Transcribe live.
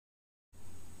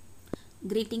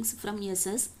Greetings from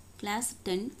SS Class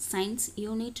 10 Science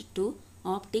UNIT-2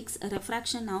 Optics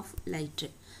Refraction of Light.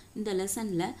 In the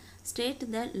lesson, state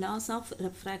the laws of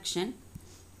refraction,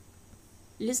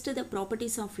 list the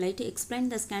properties of light, explain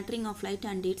the scattering of light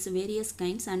and its various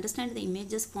kinds, understand the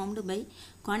images formed by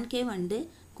concave and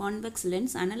convex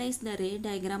lens, analyze the ray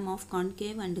diagram of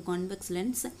concave and convex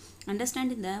lens,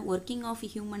 understand the working of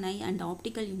human eye and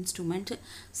optical instrument,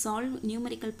 solve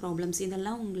numerical problems.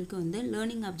 இதெல்லாம் உங்களுக்கு வந்து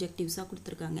learning objectives-ஆ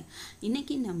கொடுத்திருக்காங்க.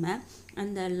 இன்னைக்கு நம்ம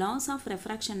அந்த laws of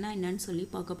refraction-னா என்னன்னு சொல்லி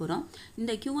பார்க்க போறோம்.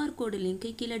 இந்த QR code link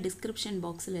கீழ description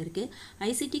box-ல இருக்கு.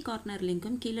 ICT corner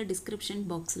link-ம் கீழ description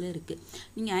box-ல இருக்கு.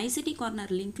 நீங்க ICT corner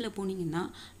link-ல போனீங்கன்னா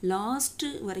last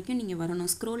வரைக்கும் நீங்க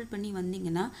வரணும். scroll பண்ணி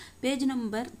வந்தீங்கன்னா page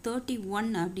number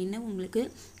 31 அப்படின்னு உங்களுக்கு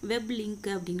web link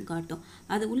அப்படின்னு காட்டும்.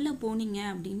 அது உள்ள போனீங்க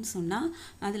அப்படின்னு சொன்னா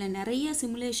அதுல நிறைய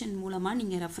சிமுலேஷன் மூலமா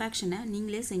நீங்க ரெஃப்ராக்ஷனை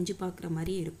நீங்களே செஞ்சு பார்க்குற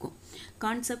மாதிரி இருக்கும்.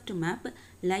 கான்செப்ட் மேப்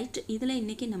லைட் இதுல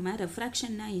இன்னைக்கு நம்ம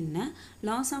ரெஃப்ராக்ஷன்னா என்ன,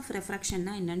 லாஸ் ஆஃப்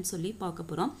ரெஃப்ராக்ஷன்னா என்னன்னு சொல்லி பார்க்க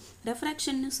போறோம்.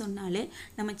 ரெஃப்ராக்ஷன்னு சொன்னாலே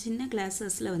நம்ம சின்ன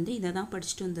கிளாஸஸ்ல வந்து இதை தான்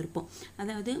படிச்சுட்டு வந்திருப்போம்.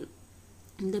 அதாவது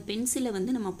இந்த பென்சிலை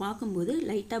வந்து நம்ம பார்க்கும்போது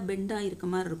லைட்டாக பெண்ட் ஆகிருக்க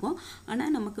மாதிரி இருக்கும்.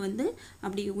 ஆனால் நமக்கு வந்து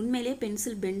அப்படி உண்மையிலே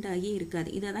பென்சில் பெண்ட் ஆகி இருக்காது.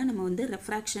 இதை தான் நம்ம வந்து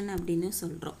ரெஃப்ராக்ஷன் அப்படின்னு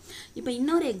சொல்கிறோம். இப்போ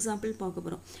இன்னொரு எக்ஸாம்பிள் பார்க்க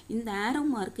போகிறோம். இந்த ஆரோ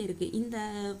மார்க் இருக்குது. இந்த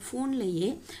ஃபோன்லேயே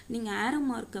நீங்கள் ஆரோ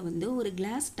மார்க்கை வந்து ஒரு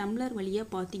கிளாஸ் டம்ளர்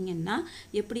வழியாக பார்த்தீங்கன்னா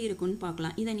எப்படி இருக்குன்னு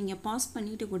பார்க்கலாம். இதை நீங்கள் பாஸ்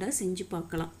பண்ணிவிட்டு கூட செஞ்சு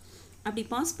பார்க்கலாம். அப்படி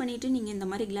பாஸ் பண்ணிவிட்டு நீங்கள் இந்த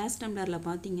மாதிரி கிளாஸ் டம்ளரில்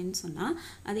பார்த்தீங்கன்னு சொன்னால்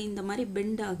அது இந்த மாதிரி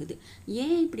பெண்ட் ஆகுது.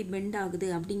 ஏன் இப்படி பெண்ட் ஆகுது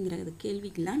அப்படிங்கிறது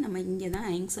கேள்விக்கெல்லாம் நம்ம இங்கே தான்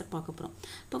ஆன்சர் பார்க்க போகிறோம்.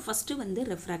 இப்போ ஃபஸ்ட்டு வந்து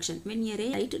refraction. when a ray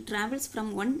light travels from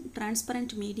one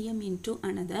transparent medium into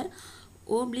another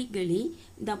obliquely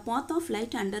the path of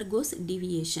light undergoes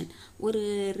deviation. ஒரு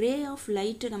ray of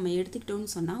light நம்ம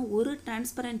எடுத்துக்கிட்டோம்னு சொன்னால் ஒரு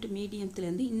டிரான்ஸ்பரண்ட்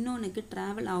மீடியத்துலேருந்து இன்னொன்றுக்கு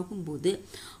ட்ராவல் ஆகும்போது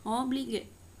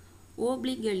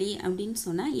obliquely அப்படின்னு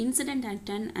சொன்னால் இன்சிடென்ட் அட்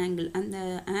அன் ஆங்கிள், அந்த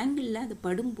ஆங்கிளில் அது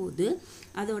படும்போது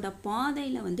அதோட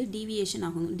பாதையில் வந்து டீவியேஷன்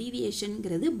ஆகும்.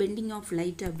 டீவியேஷனுங்கிறது பெண்டிங் ஆஃப்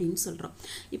லைட் அப்படின்னு சொல்கிறோம்.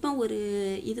 இப்போ ஒரு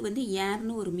இது வந்து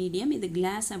ஏர்னு ஒரு மீடியம், இது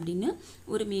கிளாஸ் அப்படின்னு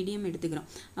ஒரு மீடியம் எடுத்துக்கிறோம்.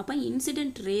 அப்போ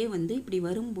இன்சிடென்ட் ரே வந்து இப்படி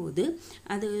வரும்போது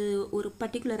அது ஒரு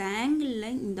பர்டிகுலர்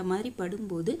ஆங்கிளில் இந்த மாதிரி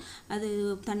படும்போது அது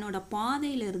தன்னோட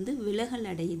பாதையிலிருந்து விலகல்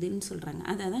அடையுதுன்னு சொல்கிறாங்க.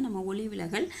 அதை தான் நம்ம ஒளி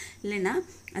விலகல் இல்லைன்னா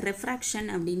ரெஃப்ராக்ஷன்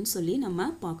அப்படின்னு சொல்லி நம்ம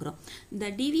பார்க்குறோம். The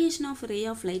deviation of ray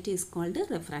of light is called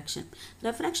refraction.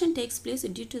 Refraction takes place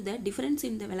due to the difference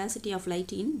in the velocity of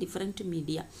light in different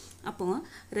media. அப்போ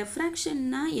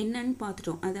ரெஃப்ராக்ஷன்னா என்னன்னு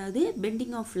பார்த்துட்டோம். அதாவது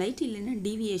பெண்டிங் ஆஃப் லைட் இல்லைன்னா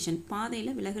டீவியேஷன்,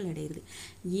 பாதையில் விலகல் அடையுது.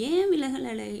 ஏன் விலகல்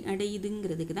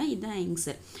அடையுதுங்கிறதுக்கு தான் இதுதான்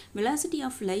ஆன்சர். வெலாசிட்டி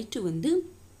ஆஃப் லைட்டு வந்து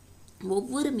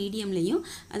ஒவ்வொரு மீடியம்லையும்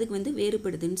அதுக்கு வந்து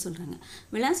வேறுபடுதுன்னு சொல்கிறாங்க.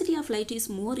 Velocity of light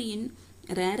is more in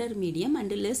rarer medium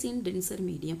and less in tensor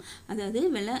medium. அதாவது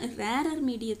ரேரர்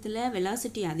மீடியத்தில்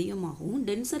வெலாசிட்டி அதிகமாகவும்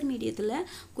டென்சர் மீடியத்தில்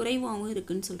குறைவாகவும்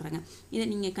இருக்குன்னு சொல்கிறாங்க. இதை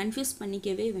நீங்கள் கன்ஃபியூஸ்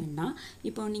பண்ணிக்கவே வேண்டாம்.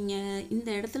 இப்போ நீங்கள் இந்த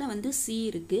இடத்துல வந்து சி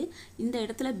இருக்குது, இந்த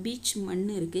இடத்துல பீச் மண்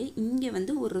இருக்குது, இங்கே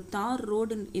வந்து ஒரு தார்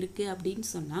ரோடு இருக்குது அப்படின்னு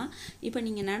சொன்னால் இப்போ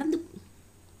நீங்கள் நடந்து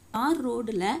தார்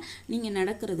ரோடில் நீங்கள்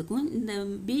நடக்கிறதுக்கும் இந்த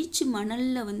பீச்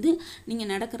மணலில் வந்து நீங்கள்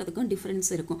நடக்கிறதுக்கும் டிஃப்ரென்ஸ்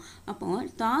இருக்கும்.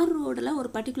 அப்போது தார் ரோடில் ஒரு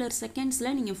பர்டிகுலர் செகண்ட்ஸில்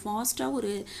நீங்கள் ஃபாஸ்ட்டாக ஒரு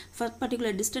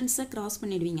பர்டிகுலர் டிஸ்டன்ஸை க்ராஸ்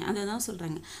பண்ணிடுவீங்க. அதை தான்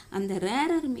சொல்கிறாங்க. அந்த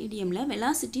ரேரர் மீடியமில்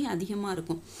வெலாசிட்டி அதிகமாக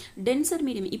இருக்கும். டென்சர்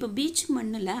மீடியம் இப்போ பீச்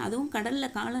மண்ணில் அதுவும்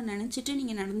கடலில் காலை நினச்சிட்டு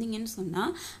நீங்கள் நடந்தீங்கன்னு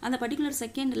சொன்னால் அந்த பர்டிகுலர்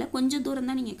செகண்டில் கொஞ்சம் தூரம்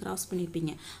தான் நீங்கள் க்ராஸ்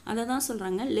பண்ணியிருப்பீங்க. அதை தான்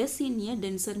சொல்கிறாங்க லெஸ் இன் ஏ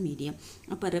டென்சர் மீடியம்.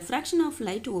 அப்போ refraction of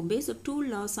light obeys 2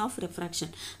 laws of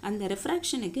refraction. அந்த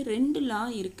ரெஃப்ராக்ஷனுக்கு 2 லா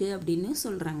இருக்கு அப்படின்னு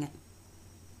சொல்றாங்க.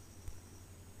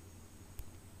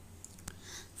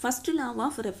 First law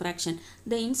of refraction.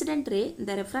 The incident ray,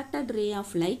 the refracted ray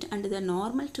of light and the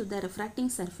normal to the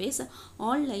refracting surface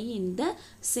all lie in the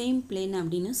same plane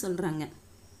அப்படின்னு சொல்றாங்க.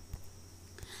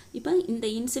 இப்போ இந்த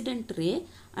incident ray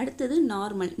அடுத்தது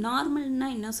நார்மல்னா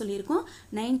என்ன சொல்லியிருக்கோம்,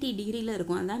 90 டிகிரியில்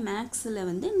இருக்கும். அதான் மேக்ஸில்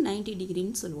வந்து 90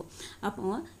 டிகிரின்னு சொல்லுவோம். அப்போ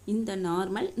இந்த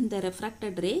நார்மல் இந்த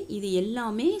ரெஃப்ராக்டட் ரே இது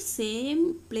எல்லாமே சேம்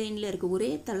பிளேனில் இருக்குது,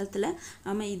 ஒரே தளத்தில்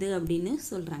அமையுது அப்படின்னு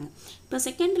சொல்கிறாங்க. இப்போ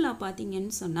செகண்ட் லா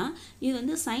பார்த்தீங்கன்னு சொன்னால் இது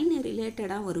வந்து சைன்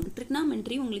ரிலேட்டடாக வரும்.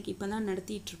 ட்ரிக்னாமெண்ட்ரி உங்களுக்கு இப்போ தான்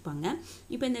நடத்திட்டு இருப்பாங்க.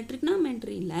 இப்போ இந்த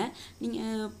ட்ரிக்னாமெண்ட்ரியில்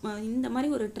நீங்கள் இந்த மாதிரி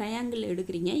ஒரு ட்ரையாங்கிள்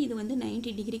எடுக்கிறீங்க. இது வந்து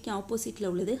 90 டிகிரிக்கு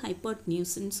ஆப்போசிட்டில் உள்ளது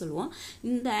ஹைப்போட்னியூஸ்ன்னு சொல்லுவோம்.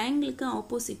 இந்த ஆங்கிளுக்கு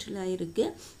ஆப்போசிட் ஆப்போசிட்டில்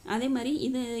இருக்குது. அதே மாதிரி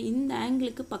இது இந்த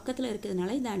ஆங்கிளுக்கு பக்கத்தில்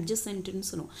இருக்கிறதுனால இது அட்ஜசன்ட்னு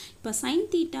சொல்லுவோம். இப்போ சைன்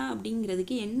தீட்டா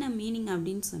அப்படிங்கிறதுக்கு என்ன மீனிங்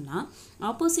அப்படின்னு சொன்னால்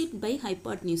ஆப்போசிட் பை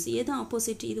ஹைபாட்னியூஸ். எது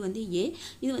ஆப்போசிட்? இது வந்து ஏ,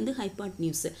 இது வந்து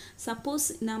ஹைபாட்னியூஸ். சப்போஸ்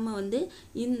நம்ம வந்து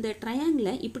இந்த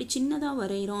ட்ரையாங்கிளை இப்படி சின்னதாக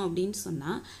வரைகிறோம் அப்படின்னு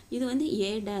சொன்னால் இது வந்து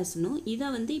ஏ டேஷ்னும் இதை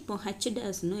வந்து இப்போ ஹச்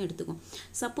டேஷ்னும் எடுத்துக்கும்.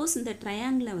 சப்போஸ் இந்த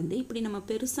ட்ரையாங்கிளை வந்து இப்படி நம்ம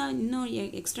பெருசாக இன்னும்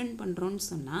எக்ஸ்டெண்ட் பண்ணுறோன்னு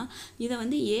சொன்னால் இதை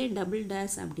வந்து ஏ டபுள்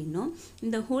டேஷ் அப்படின்னும்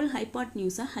இந்த ஹோல்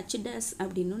ஹைபாட்னியூஸை ஹச் டேஷ்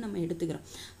அப்படின்னும் நம்ம எடுத்துக்கிறோம்.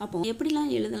 அப்போ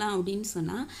எப்படிலாம் எழுதலாம் அப்படின்னு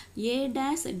சொன்னால் A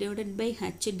dash divided by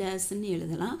H டேஷ்ன்னு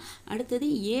எழுதலாம். அடுத்தது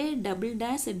A double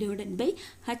dash divided by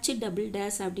H double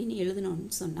dash அப்படின்னு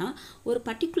எழுதணும்னு சொன்னால் ஒரு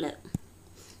பர்டிகுலர்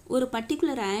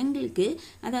ஆங்கிளுக்கு,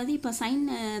 அதாவது இப்போ சைன்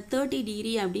 30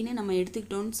 டிகிரி அப்படின்னு நம்ம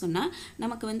எடுத்துக்கிட்டோம்னு சொன்னால்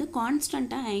நமக்கு வந்து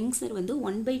கான்ஸ்டண்ட்டாக ஆன்சர் வந்து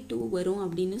 1/2 வரும்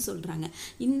அப்படின்னு சொல்கிறாங்க.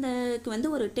 இந்தக்கு வந்து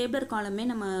ஒரு டேபிளர் காலமே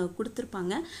நம்ம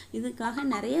கொடுத்துருப்பாங்க. இதுக்காக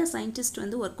நிறைய சயின்டிஸ்ட்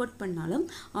வந்து ஒர்க் அவுட் பண்ணாலும்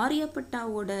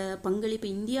ஆரியப்பட்டாவோட பங்களிப்பு,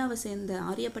 இந்தியாவை சேர்ந்த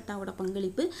ஆரியப்பட்டாவோட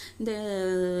பங்களிப்பு இந்த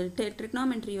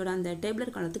ட்ரிக்னாமெட்ரியோட அந்த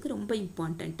டேபிளர் காலத்துக்கு ரொம்ப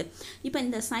இம்பார்ட்டன்ட்டு. இப்போ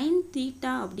இந்த சைன்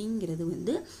தீட்டா அப்படிங்கிறது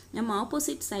வந்து நம்ம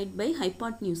ஆப்போசிட் சைட் பை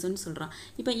ஹைபாட்னியூஸ்ன்னு சொல்கிறோம்.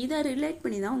 இப்போ இதை ரிலேட்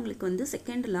பண்ணி தான் உங்களுக்கு வந்து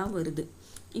செகண்ட் லா வருது.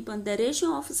 இப்போ the ratio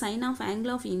of sin of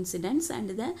angle of incidence and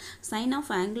the sin of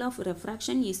angle of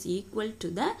refraction is equal to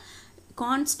the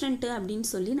constant அப்படின்னு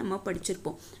சொல்லி நம்ம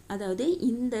படிச்சிருப்போம். அதாவது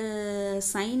இந்த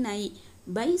sin I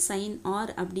by sin R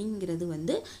அப்படிங்கிறது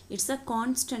வந்து இட்ஸ் அ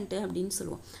கான்ஸ்டன்ட் அப்படின்னு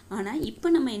சொல்லுவோம். ஆனால் இப்போ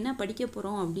நம்ம என்ன படிக்க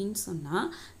போகிறோம் அப்படின்னு சொன்னால்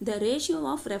the ratio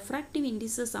of refractive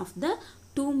indices of the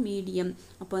two medium.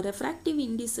 அப்போ refractive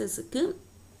indicesக்கு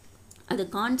அது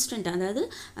கான்ஸ்டன்ட், அதாவது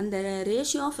அந்த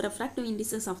ratio of refractive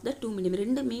indices of the 2 medium,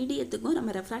 ரெண்டு மீடியத்துக்கும்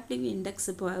நம்ம ரெஃப்ராக்டிவ்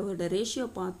இண்டெக்ஸோட ரேஷியோ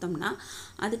பார்த்தோம்னா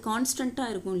அது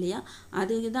கான்ஸ்டண்ட்டாக இருக்கும் இல்லையா,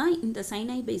 அதுதான் இந்த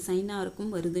சைன் ஐ பை சைன்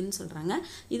ஆருக்கும் வருதுன்னு சொல்கிறாங்க.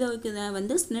 இதுக்கு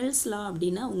வந்து ஸ்னெல்ஸ் லா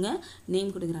அப்படின்னு அவங்க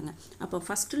நேம் கொடுக்குறாங்க. அப்போ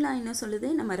ஃபர்ஸ்ட் லா என்ன சொல்லுது?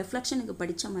 நம்ம ரெஃப்ளெக்ஷனுக்கு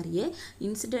படித்த மாதிரியே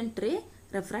இன்சிடென்ட் ரே,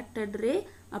 ரெஃப்ராக்டட் ரே,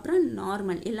 அப்புறம்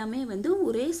நார்மல் எல்லாமே வந்து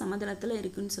ஒரே சமதளத்தில்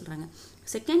இருக்குன்னு சொல்கிறாங்க.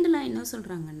 செகண்டில் என்ன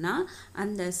சொல்கிறாங்கன்னா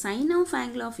அந்த sign of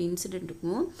angle of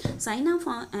இன்சிடென்ட்டுக்கும் sign of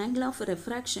angle of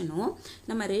ரெஃப்ராக்ஷனும்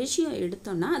நம்ம ரேஷியோ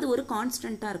எடுத்தோம்னா அது ஒரு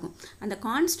கான்ஸ்டண்ட்டாக இருக்கும். அந்த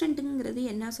கான்ஸ்டன்ட்டுங்கிறது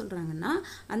என்ன சொல்கிறாங்கன்னா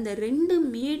அந்த ரெண்டு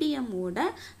மீடியமோட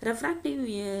ரெஃப்ராக்டிவ்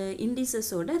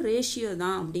இண்டிசஸோட ரேஷியோ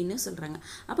தான் அப்படின்னு சொல்கிறாங்க.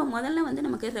 அப்போ முதல்ல வந்து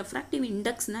நமக்கு ரெஃப்ராக்டிவ்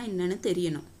இண்டெக்ஸ்னால் என்னென்னு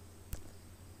தெரியணும்.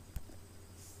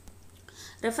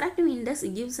 Refractive index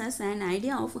gives us an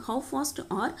idea of how fast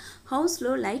or how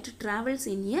slow light travels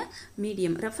in a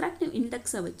medium. Refractive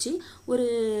index வச்சு ஒரு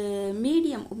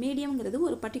மீடியம்ங்கிறது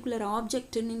ஒரு பர்டிகுலர்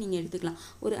ஆப்ஜெக்ட்னு நீங்கள் எடுத்துக்கலாம்.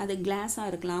 ஒரு அது கிளாஸாக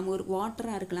இருக்கலாம், ஒரு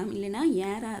வாட்டராக இருக்கலாம், இல்லைனா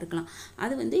ஏராக இருக்கலாம்.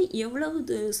 அது வந்து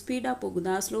எவ்வளவு ஸ்பீடாக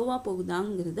போகுதா ஸ்லோவாக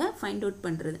போகுதாங்கிறத ஃபைண்ட் அவுட்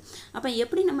பண்ணுறது. அப்போ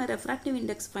எப்படி நம்ம ரெஃப்ராக்டிவ்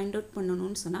இண்டெக்ஸ் ஃபைண்ட் அவுட்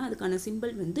பண்ணணும்னு சொன்னால் அதுக்கான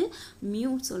சிம்பிள் வந்து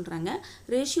மியூ சொல்கிறாங்க.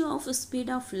 Ratio of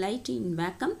speed of light in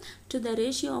vacuum to the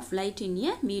ratio of light in A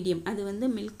medium. அது வந்து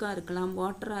மில்காக இருக்கலாம்,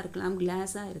 வாட்டராக இருக்கலாம்,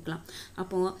 கிளாஸாக இருக்கலாம்.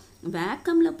 அப்போது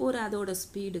வேக்கமில் போகிற அதோட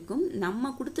ஸ்பீடுக்கும்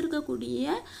நம்ம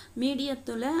கொடுத்துருக்கக்கூடிய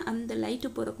மீடியத்தில் அந்த லைட்டு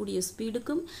போகக்கூடிய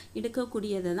ஸ்பீடுக்கும்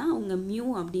எடுக்கக்கூடியதை தான் அவங்க மியூ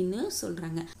அப்படின்னு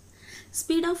சொல்கிறாங்க.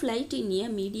 Speed of light in a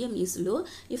medium is low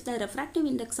if the refractive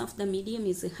index of the medium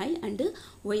is high and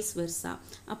vice versa.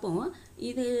 அப்போ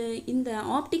இது இந்த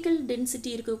ஆப்டிக்கல் டென்சிட்டி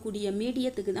இருக்கக்கூடிய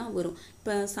மீடியத்துக்கு தான் வரும்.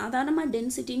 இப்போ சாதாரணமாக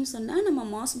டென்சிட்டின்னு சொன்னால் நம்ம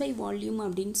மாஸ் பை வால்யூம்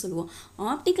அப்படின்னு சொல்லுவோம்.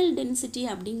 ஆப்டிக்கல் டென்சிட்டி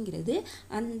அப்படிங்கிறது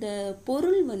அந்த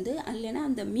பொருள் வந்து இல்லைன்னா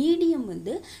அந்த மீடியம்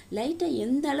வந்து லைட்டை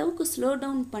எந்த அளவுக்கு ஸ்லோ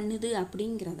டவுன் பண்ணுது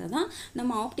அப்படிங்கிறத தான்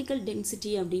நம்ம ஆப்டிக்கல்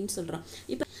டென்சிட்டி அப்படின்னு சொல்கிறோம்.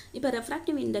 இப்போ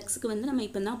ரெஃப்ராக்டிவ் இண்டெக்ஸுக்கு வந்து நம்ம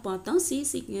இப்போ தான் பார்த்தோம்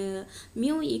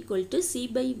mu equal to C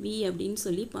by we அப்படின்னு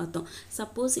சொல்லி பார்த்தோம்.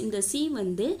 சப்போஸ் இந்த சி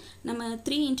வந்து நம்ம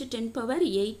 3 ×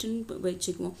 10⁸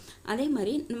 வச்சுக்குவோம். அதே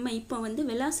மாதிரி நம்ம இப்போ வந்து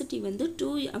வெலாசிட்டி வந்து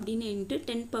 2 அப்படின்னு ×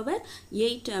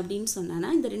 10⁸ அப்படின்னு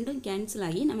சொன்னான்னா இந்த ரெண்டும் கேன்சல்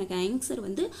ஆகி நமக்கு ஆன்சர்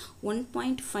வந்து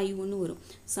 1.5 வரும்.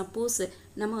 சப்போஸ்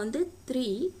நம்ம வந்து 3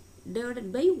 divided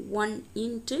by 1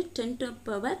 into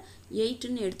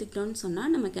 10⁸ எடுத்துக்கிட்டோம்னு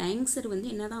சொன்னால் நமக்கு ஆன்சர் வந்து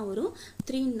என்ன தான் வரும்?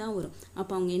 3 தான் வரும்.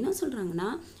 அப்போ அவங்க என்ன சொல்கிறாங்கன்னா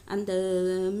அந்த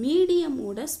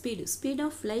மீடியமோட speed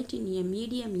of light in a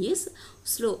medium is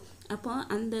slow. அப்போ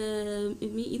அந்த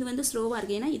இது வந்து ஸ்லோவாக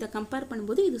இருக்குது, ஏன்னா இதை கம்பேர்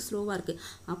பண்ணும்போது இது ஸ்லோவாக இருக்குது.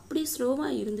 அப்படி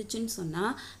ஸ்லோவாக இருந்துச்சுன்னு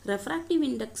சொன்னால் ரெஃப்ராக்டிவ்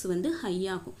இண்டெக்ஸ் வந்து ஹை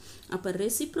ஆகும். அப்போ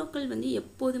ரெசிப்ரோக்கல் வந்து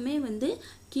எப்போதுமே வந்து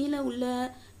கீழே உள்ள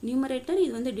நியூமரேட்டர்,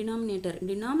 இது வந்து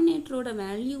டினாமினேட்டரோட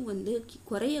வேல்யூ வந்து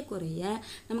குறைய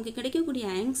நமக்கு கிடைக்கக்கூடிய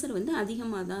ஆன்சர் வந்து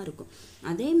அதிகமாக தான் இருக்கும்.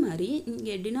 அதே மாதிரி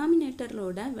இங்கே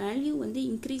டினாமினேட்டரோட வேல்யூ வந்து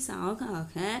இன்க்ரீஸ் ஆக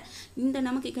இந்த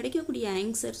நமக்கு கிடைக்கக்கூடிய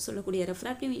ஆன்சர் சொல்லக்கூடிய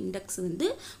ரெஃப்ராக்டிவ் இண்டெக்ஸ் வந்து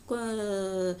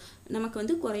நமக்கு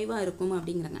வந்து குறைவாக இருக்கும்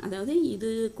அப்படிங்கிறாங்க. அதாவது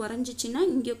இது குறைஞ்சிச்சின்னா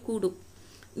இங்கே கூடும்,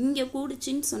 இங்கே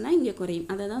கூடுச்சின்னு சொன்னால் இங்கே குறையும்.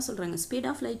 அதை தான் சொல்கிறாங்க speed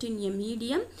of light in a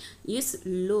medium is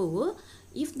low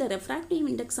if the refractive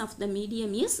index of the medium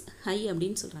is high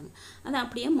அப்படின்னு சொல்கிறாங்க. அதை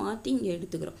அப்படியே மாற்றி இங்கே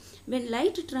எடுத்துக்கிறோம். when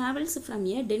light travels from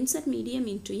a denser medium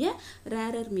into a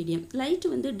rarer medium, light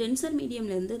வந்து denser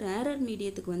mediumலேருந்து rarer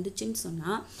mediumத்துக்கு வந்துச்சுன்னு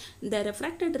சொன்னால் the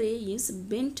refracted ray is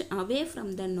bent away from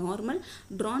the normal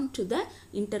drawn to the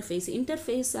interface.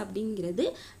 interface அப்படிங்கிறது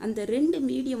அந்த ரெண்டு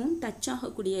மீடியமும் டச்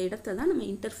ஆகக்கூடிய இடத்தை தான் நம்ம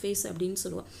interface அப்படின்னு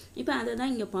சொல்லுவோம். இப்போ அதை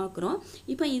தான் இங்கே பார்க்குறோம்.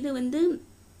 இப்போ இது வந்து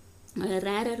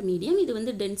rarer medium, இது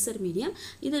வந்து denser medium,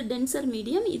 இது denser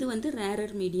medium, இது வந்து rarer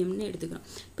mediumனு எடுத்துக்கிறோம்.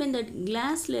 இப்போ இந்த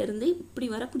கிளாஸ்ல இருந்து இப்படி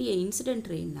வரக்கூடிய இன்சிடென்ட்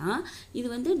ரேனா இது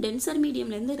வந்து denser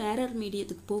mediumலேருந்து rarer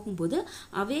mediumத்துக்கு போகும்போது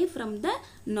away from the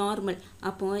normal.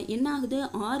 அப்போ என்ன ஆகுது?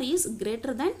 R is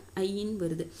greater than Iன்னு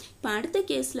வருது. இப்போ அடுத்த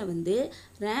கேஸில் வந்து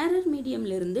rarer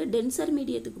mediumலேருந்து denser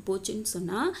mediumத்துக்கு போச்சுன்னு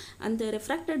சொன்னால் அந்த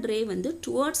refracted ray வந்து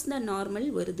towards the normal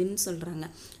வருதுன்னு சொல்கிறாங்க.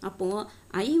 அப்போது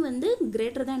I வந்து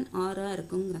greater than R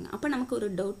இருக்குங்கிறாங்க. அப்போ நமக்கு ஒரு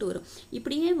டவுட் வரும்.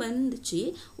 இப்படியே வந்துச்சு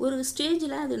ஒரு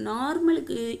ஸ்டேஜில் அது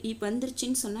நார்மலுக்கு இப்போ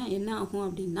வந்துருச்சுன்னு சொன்னால் என்ன ஆகும்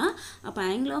அப்படின்னா அப்போ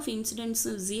ஆங்கிள் ஆஃப்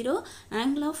இன்சிடென்ஸும் 0,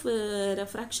 ஆங்கிள் ஆஃப்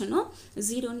ரெஃப்ராக்ஷனும்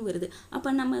 0ன்னு வருது.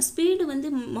 அப்போ நம்ம ஸ்பீடு வந்து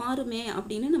மாறுமே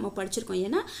அப்படின்னு நம்ம படிச்சிருக்கோம்.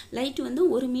 ஏன்னா லைட் வந்து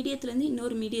ஒரு மீடியத்துலேருந்து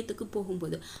இன்னொரு மீடியத்துக்கு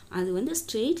போகும்போது அது வந்து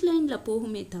ஸ்ட்ரெயிட் லைனில்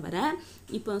போகுமே தவிர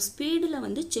இப்போ ஸ்பீடில்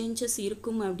வந்து சேஞ்சஸ்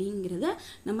இருக்கும் அப்படிங்கிறத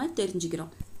நம்ம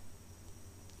தெரிஞ்சுக்கிறோம்.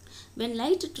 When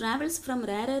light travels from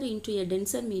rarer into a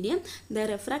denser medium, the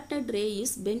refracted ray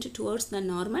is bent towards the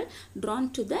normal drawn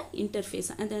to the interface.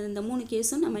 அந்த மூணு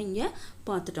கேஸும் நம்ம இங்கே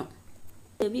பார்த்துட்டோம்.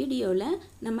 இந்த வீடியோவில்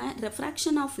நம்ம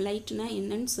ரெஃப்ராக்ஷன் ஆஃப் லைட்னா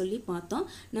என்னன்னு சொல்லி பார்த்தோம்.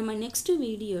 நம்ம நெக்ஸ்ட்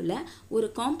வீடியோவில் ஒரு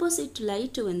காம்போசிட்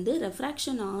லைட் வந்து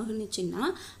ரெஃப்ராக்ஷன் ஆகுனுச்சுன்னா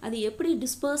அது எப்படி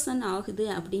டிஸ்பர்சன் ஆகுது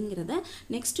அப்படிங்கிறத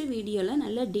நெக்ஸ்ட் வீடியோவில்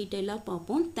நல்ல டீட்டெயிலாக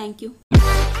பார்ப்போம். தேங்க்யூ.